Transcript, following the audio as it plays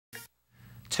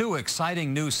Two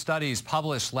exciting new studies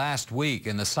published last week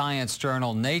in the science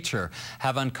journal Nature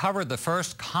have uncovered the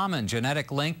first common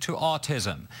genetic link to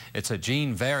autism. It's a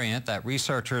gene variant that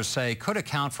researchers say could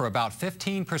account for about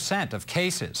 15% of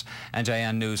cases.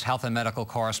 NJN News health and medical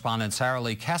correspondent Sarah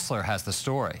Lee Kessler has the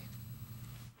story.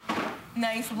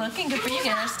 Nice looking. Good for you.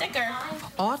 Get a sticker.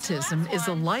 Autism is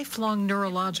a lifelong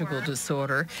neurological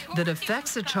disorder that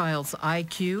affects a child's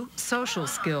IQ, social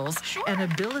skills, and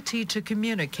ability to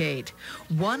communicate.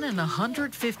 1 in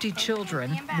 150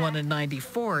 children, 1 in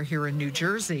 94 here in New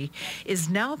Jersey, is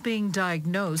now being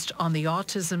diagnosed on the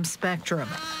autism spectrum.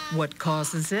 What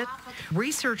causes it?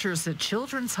 Researchers at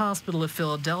Children's Hospital of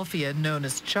Philadelphia, known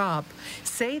as CHOP,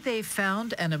 say they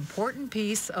found an important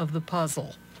piece of the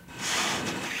puzzle.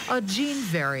 A gene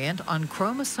variant on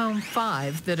chromosome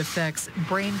 5 that affects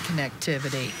brain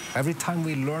connectivity. Every time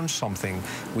we learn something,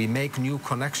 we make new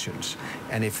connections.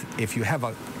 And if you have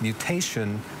a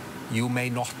mutation, you may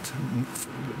not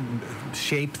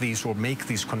shape these or make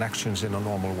these connections in a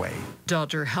normal way.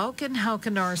 Dr. Håkan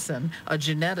Håkansson, a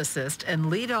geneticist and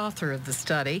lead author of the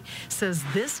study, says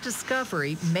this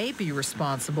discovery may be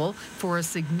responsible for a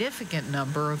significant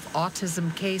number of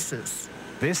autism cases.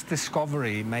 This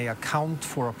discovery may account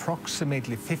for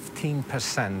approximately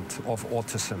 15% of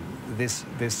autism,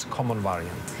 this common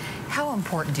variant. How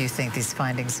important do you think these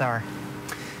findings are?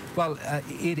 Well,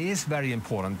 it is very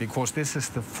important because this is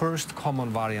the first common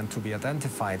variant to be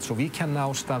identified. So we can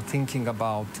now start thinking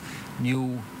about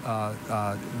new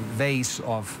ways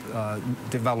of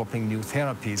developing new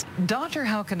therapies. Dr.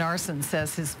 Håkansson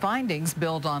says his findings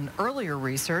build on earlier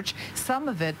research, some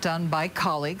of it done by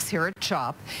colleagues here at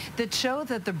CHOP, that show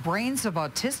that the brains of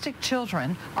autistic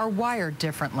children are wired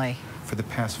differently. For the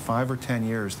past 5 or 10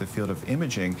 years, the field of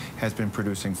imaging has been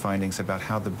producing findings about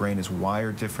how the brain is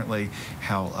wired differently,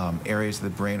 how areas of the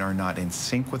brain are not in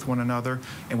sync with one another,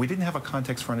 and we didn't have a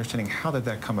context for understanding how did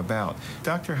that come about.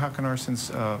 Dr.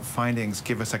 Håkansson's findings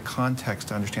give us a context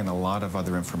to understand a lot of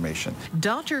other information.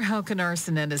 Dr.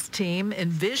 Håkansson and his team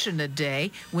envision a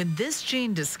day when this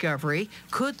gene discovery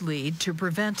could lead to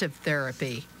preventive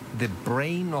therapy. The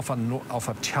brain of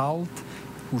a child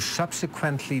who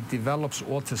subsequently develops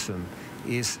autism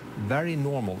is very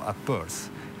normal at birth,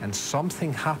 and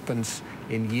something happens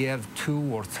in year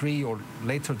 2 or 3 or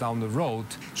later down the road.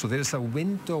 So there is a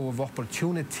window of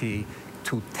opportunity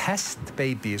to test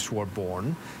babies who are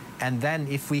born, and then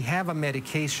if we have a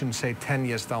medication, say 10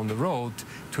 years down the road,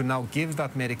 to now give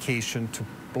that medication to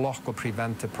block or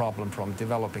prevent the problem from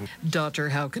developing. Dr.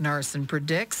 Håkansson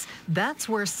predicts that's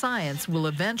where science will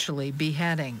eventually be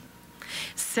heading.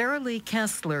 Sarah Lee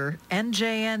Kessler,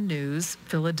 NJN News,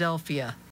 Philadelphia.